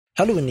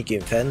Hello indie game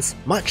fans,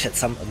 March had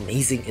some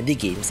amazing indie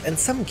games and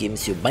some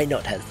games you might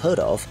not have heard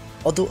of,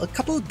 although a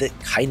couple did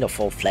kind of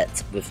fall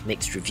flat with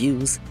mixed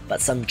reviews, but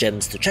some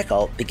gems to check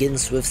out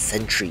begins with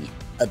Sentry,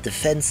 a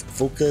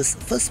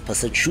defense-focused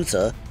first-person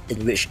shooter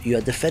in which you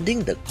are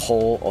defending the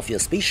core of your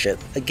spaceship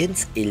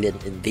against alien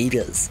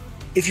invaders.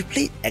 If you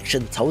played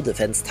action tower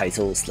defense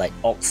titles like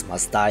Orcs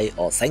Must Die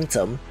or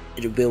Sanctum,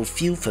 it will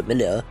feel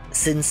familiar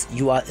since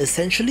you are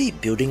essentially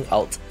building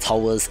out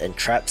towers and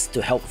traps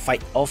to help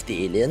fight off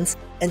the aliens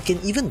and can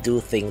even do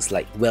things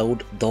like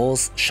weld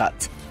doors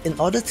shut in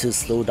order to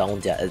slow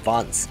down their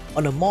advance.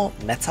 On a more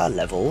meta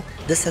level,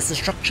 this has a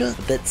structure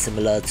a bit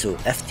similar to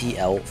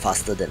FTL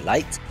Faster Than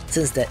Light,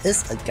 since there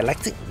is a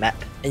galactic map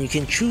and you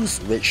can choose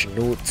which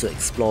node to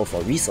explore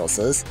for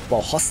resources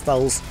while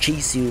hostiles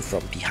chase you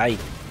from behind,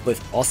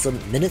 with awesome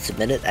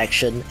minute-to-minute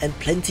action and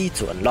plenty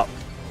to unlock.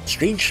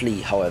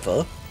 Strangely,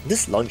 however,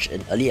 this launched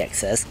in early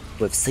access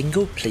with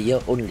single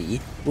player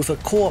only, with a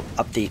co-op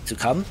update to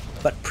come,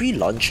 but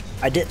pre-launch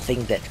I did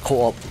think that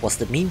co-op was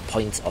the main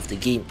point of the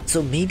game,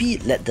 so maybe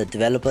let the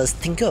developers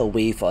tinker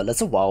away for a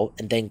little while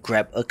and then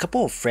grab a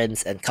couple of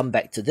friends and come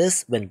back to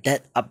this when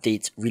that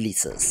update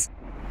releases.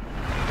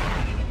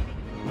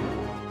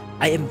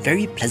 I am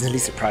very pleasantly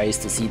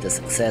surprised to see the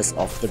success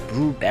of the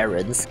Brew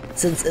Barons,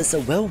 since it's a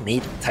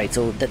well-made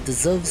title that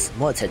deserves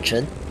more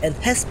attention and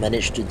has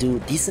managed to do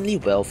decently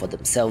well for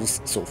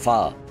themselves so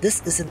far.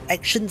 This is an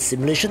action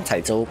simulation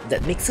title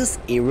that mixes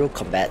aerial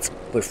combat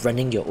with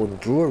running your own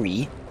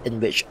brewery, in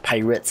which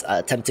pirates are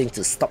attempting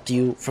to stop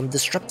you from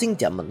disrupting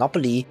their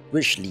monopoly,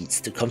 which leads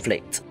to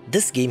conflict.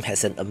 This game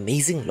has an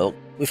amazing look,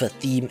 with a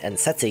theme and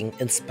setting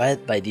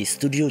inspired by the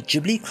Studio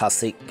Ghibli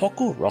classic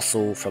Porco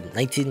Rosso from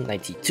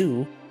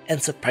 1992,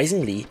 and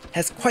surprisingly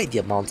has quite the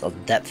amount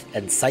of depth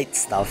and side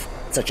stuff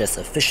such as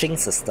a fishing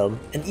system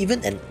and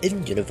even an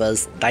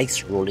in-universe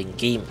dice rolling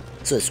game,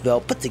 so it's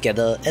well put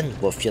together and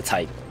worth your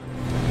time.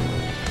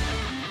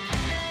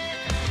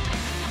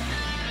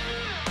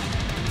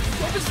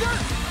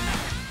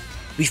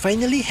 We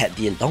finally had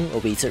the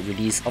long-awaited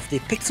release of the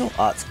pixel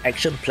art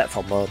action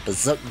platformer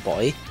Berserk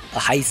Boy, a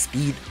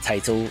high-speed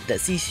title that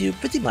sees you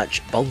pretty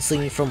much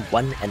bouncing from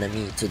one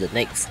enemy to the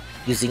next,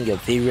 using your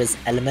various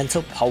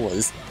elemental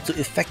powers to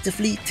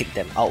effectively take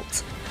them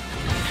out.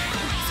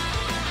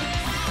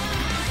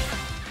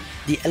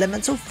 The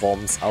elemental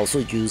forms are also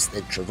used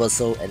in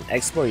traversal and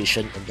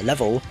exploration in the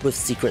level with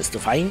secrets to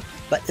find,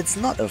 but it's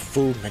not a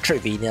full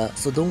Metroidvania,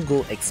 so don't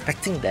go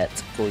expecting that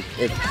going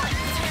in.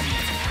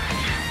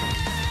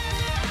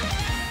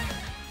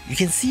 You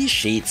can see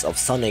shades of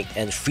Sonic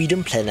and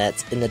Freedom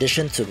Planet in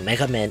addition to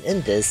Mega Man in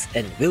this,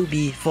 and will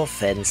be for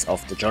fans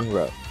of the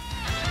genre.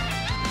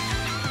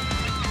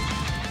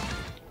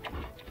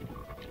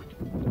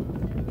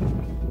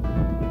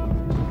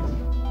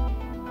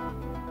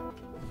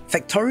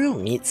 Factorial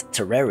meets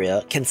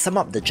Terraria can sum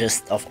up the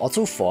gist of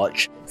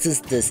AutoForge, since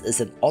this is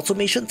an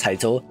automation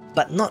title,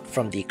 but not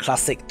from the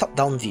classic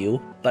top-down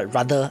view, but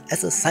rather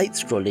as a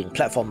side-scrolling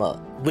platformer,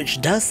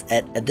 which does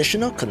add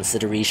additional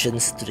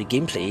considerations to the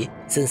gameplay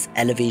since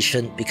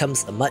elevation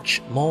becomes a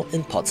much more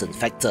important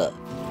factor.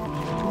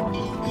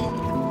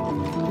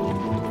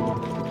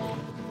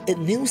 It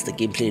nails the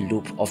gameplay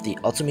loop of the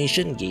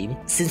automation game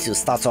since you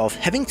start off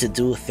having to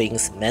do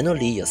things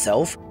manually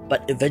yourself,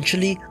 but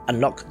eventually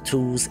unlock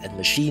tools and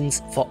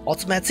machines for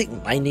automatic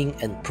mining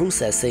and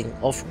processing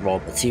of raw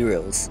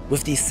materials,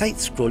 with the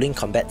side-scrolling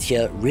combat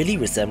here really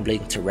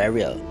resembling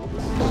Terraria.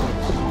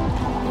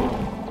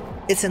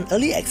 It's an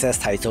early access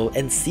title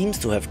and seems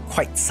to have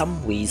quite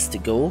some ways to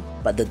go,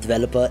 but the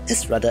developer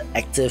is rather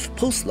active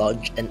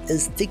post-launch and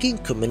is taking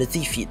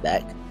community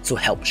feedback to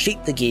help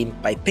shape the game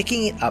by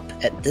picking it up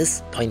at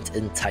this point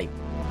in time.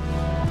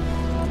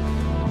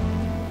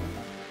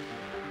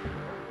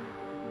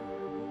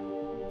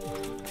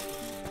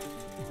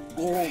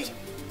 Alright,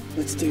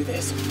 let's do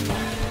this.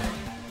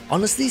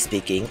 Honestly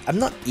speaking, I'm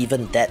not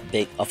even that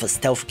big of a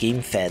stealth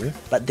game fan,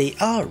 but they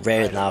are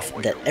rare enough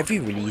that every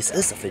release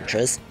is of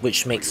interest,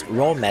 which makes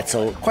raw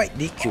metal quite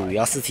the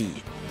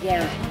curiosity.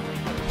 Yeah,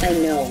 I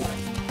know.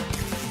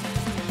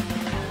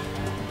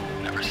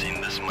 Never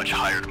seen this much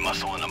hired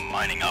muscle in a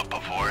mining up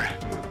before.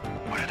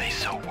 What are they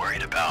so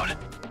worried about?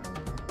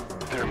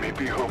 There may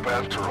be hope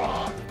after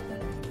all.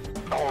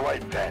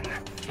 Alright then,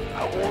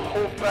 I won't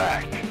hold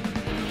back.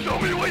 Show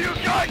me what you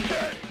got,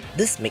 kid!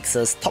 This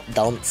mixes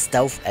top-down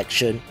stealth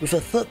action with a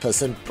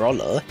third-person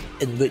brawler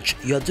in which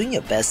you're doing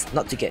your best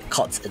not to get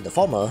caught in the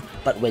former,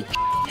 but when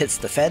hits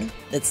the fan,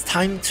 it's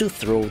time to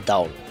throw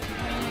down.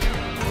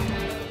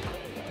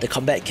 The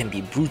combat can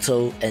be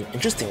brutal, and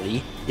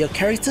interestingly, your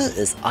character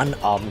is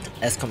unarmed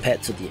as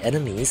compared to the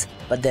enemies,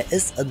 but there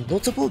is a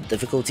notable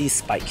difficulty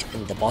spike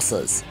in the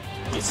bosses.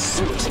 This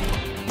suit,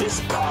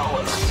 this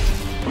power,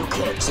 you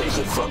can't take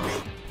it from me.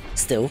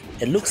 Still,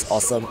 it looks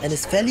awesome and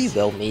is fairly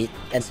well made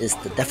and is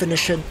the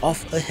definition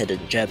of a hidden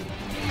gem.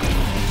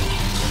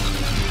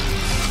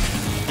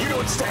 You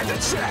don't stand a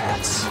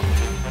chance!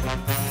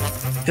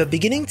 We're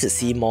beginning to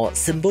see more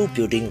symbol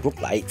building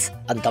roguelites,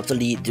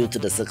 undoubtedly due to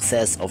the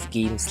success of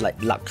games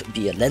like Luck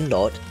Be a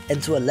Landlord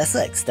and to a lesser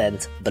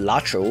extent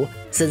Balatro,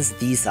 since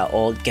these are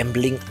all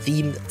gambling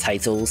themed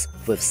titles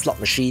with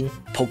slot machine,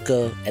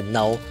 poker and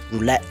now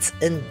roulette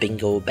and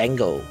bingo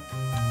bango.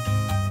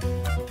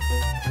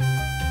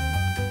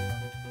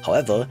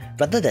 However,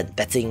 rather than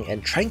betting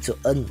and trying to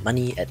earn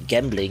money at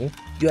gambling,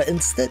 you are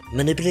instead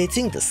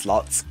manipulating the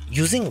slots,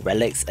 using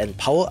relics and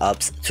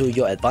power-ups to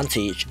your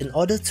advantage in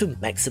order to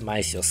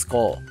maximize your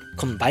score,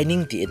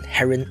 combining the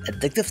inherent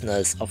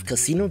addictiveness of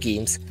casino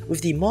games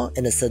with the more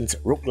innocent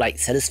roguelike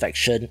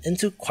satisfaction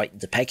into quite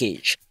the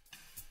package.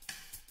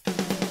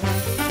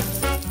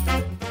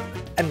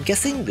 I'm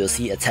guessing we'll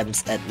see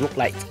attempts at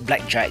roguelite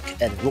blackjack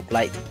and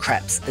roguelite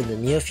craps in the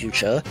near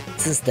future,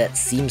 since that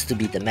seems to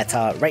be the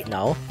meta right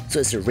now, so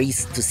it's a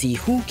race to see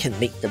who can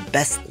make the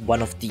best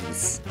one of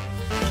these.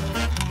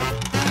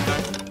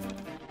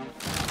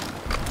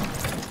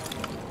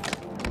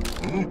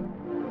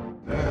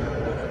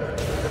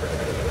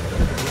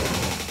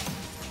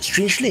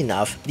 Strangely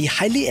enough, the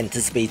highly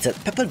anticipated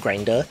Pepper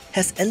Grinder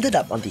has ended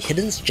up on the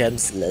Hidden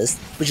Gems list,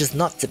 which is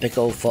not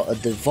typical for a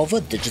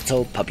Devolver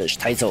Digital published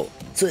title,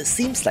 so it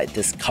seems like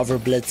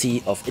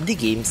discoverability of indie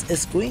games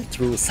is going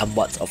through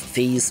somewhat of a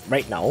phase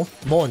right now.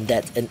 More on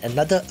that in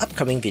another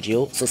upcoming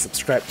video, so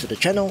subscribe to the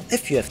channel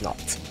if you have not.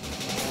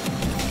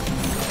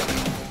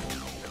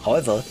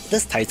 However,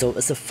 this title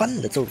is a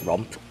fun little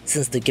romp,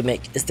 since the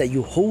gimmick is that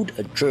you hold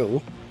a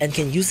drill and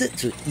can use it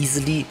to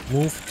easily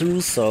move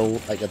through soil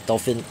like a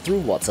dolphin through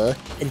water,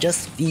 and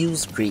just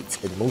feels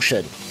great in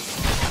motion.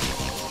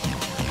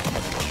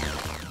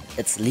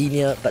 It's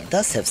linear but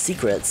does have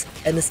secrets,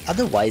 and is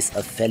otherwise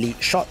a fairly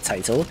short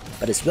title,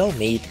 but is well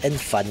made and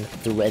fun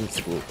through and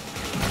through.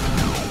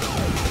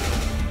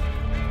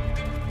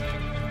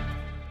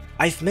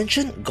 I've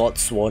mentioned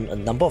Godsworn a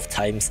number of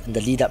times in the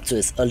lead up to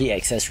its early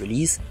access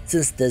release,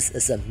 since this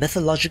is a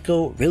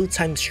mythological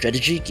real-time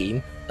strategy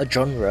game. A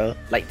genre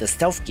like the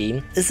stealth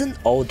game isn't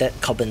all that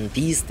common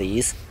these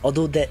days,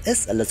 although there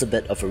is a little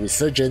bit of a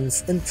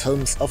resurgence in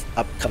terms of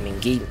upcoming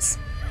games.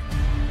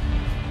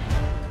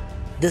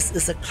 This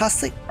is a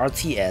classic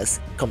RTS,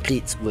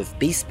 complete with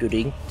base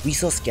building,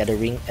 resource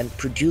gathering, and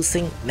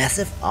producing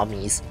massive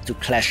armies to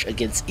clash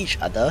against each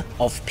other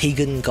of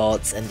pagan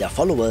gods and their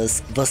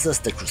followers versus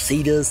the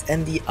Crusaders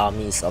and the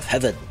armies of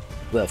heaven,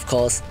 where of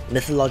course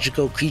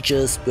mythological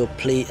creatures will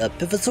play a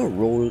pivotal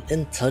role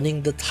in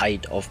turning the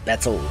tide of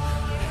battle.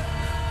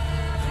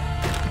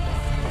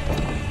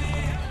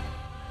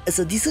 It's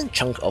a decent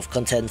chunk of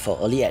content for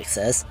early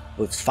access,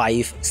 with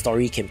 5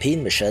 story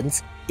campaign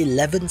missions,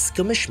 11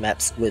 skirmish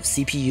maps with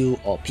CPU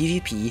or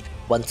PvP,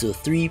 1 to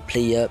 3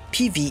 player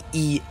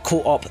PvE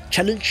co-op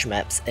challenge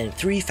maps, and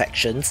 3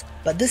 factions,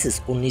 but this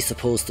is only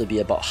supposed to be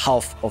about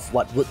half of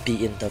what would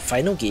be in the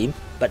final game,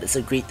 but it's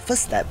a great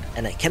first step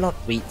and I cannot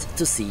wait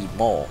to see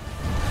more.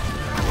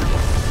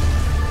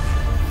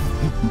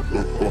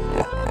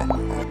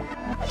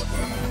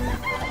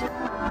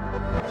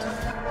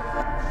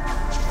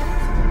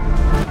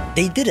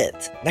 They did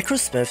it!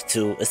 Necrosmith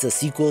 2 is a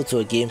sequel to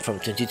a game from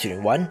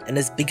 2021 and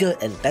is bigger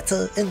and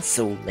better in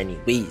so many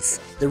ways.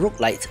 The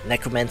roguelite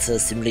Necromancer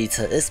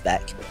Simulator is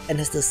back and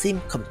has the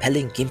same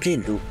compelling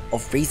gameplay loop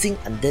of raising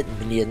undead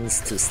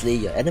minions to slay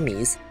your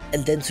enemies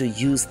and then to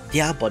use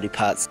their body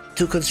parts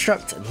to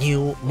construct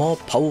new, more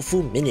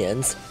powerful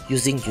minions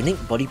using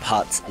unique body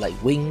parts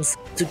like wings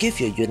to give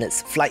your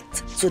units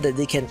flight so that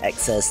they can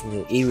access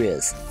new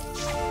areas.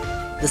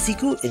 The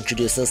sequel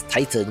introduces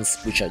Titans,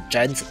 which are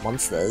giant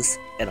monsters,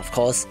 and of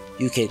course,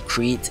 you can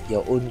create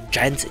your own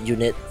giant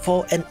unit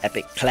for an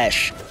epic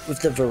clash,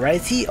 with the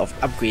variety of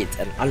upgrades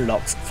and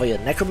unlocks for your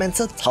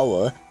Necromancer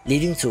Tower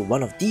leading to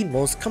one of the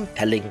most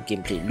compelling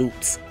gameplay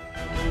loops.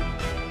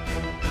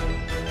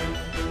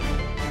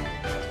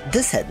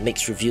 This had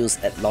mixed reviews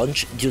at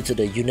launch due to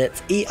the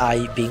unit's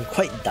AI being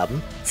quite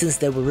dumb, since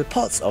there were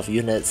reports of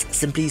units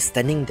simply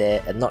standing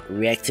there and not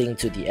reacting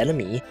to the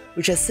enemy,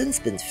 which has since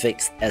been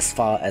fixed as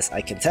far as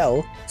I can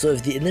tell, so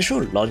if the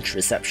initial launch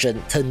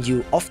reception turned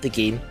you off the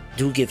game,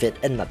 do give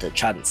it another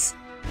chance.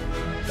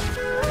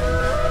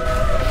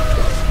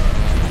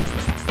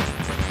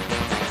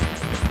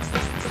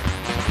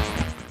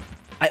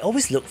 I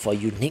always look for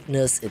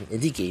uniqueness in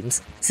indie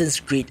games, since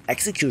great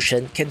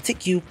execution can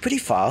take you pretty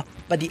far,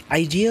 but the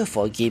idea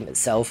for a game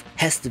itself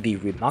has to be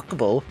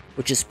remarkable,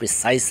 which is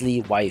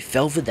precisely why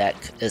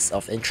Velvedac is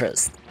of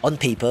interest. On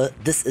paper,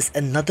 this is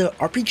another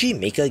RPG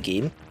Maker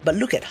game, but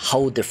look at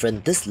how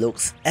different this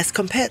looks as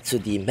compared to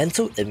the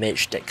mental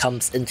image that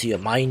comes into your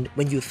mind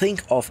when you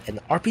think of an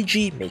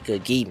RPG Maker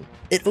game.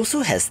 It also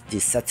has the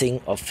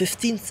setting of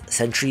 15th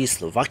century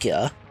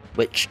Slovakia,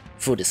 which,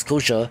 full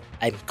disclosure,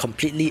 I'm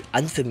completely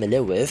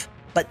unfamiliar with,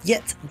 but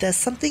yet there's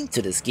something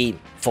to this game.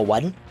 For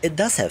one, it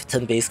does have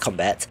turn-based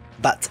combat,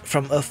 but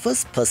from a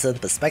first-person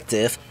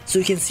perspective, so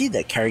you can see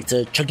the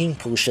character chugging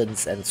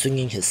potions and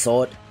swinging his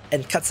sword,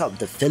 and cuts out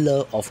the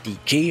filler of the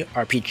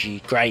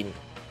JRPG grind.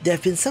 There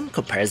have been some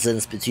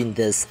comparisons between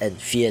this and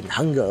Fear and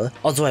Hunger,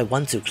 although I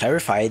want to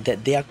clarify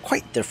that they are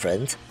quite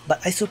different, but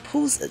I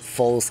suppose it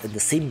falls in the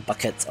same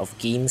bucket of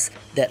games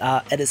that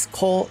are at its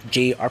core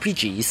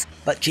JRPGs,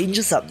 but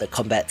changes up the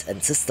combat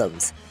and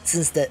systems,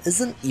 since there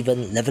isn't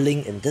even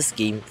leveling in this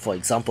game, for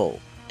example.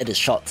 It is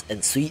short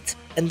and sweet,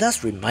 and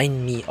does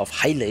remind me of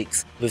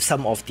Hylics with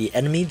some of the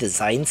enemy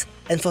designs,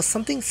 and for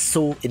something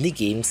so indie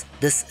games,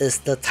 this is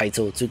the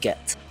title to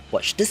get.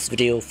 Watch this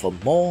video for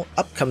more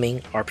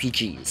upcoming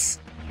RPGs.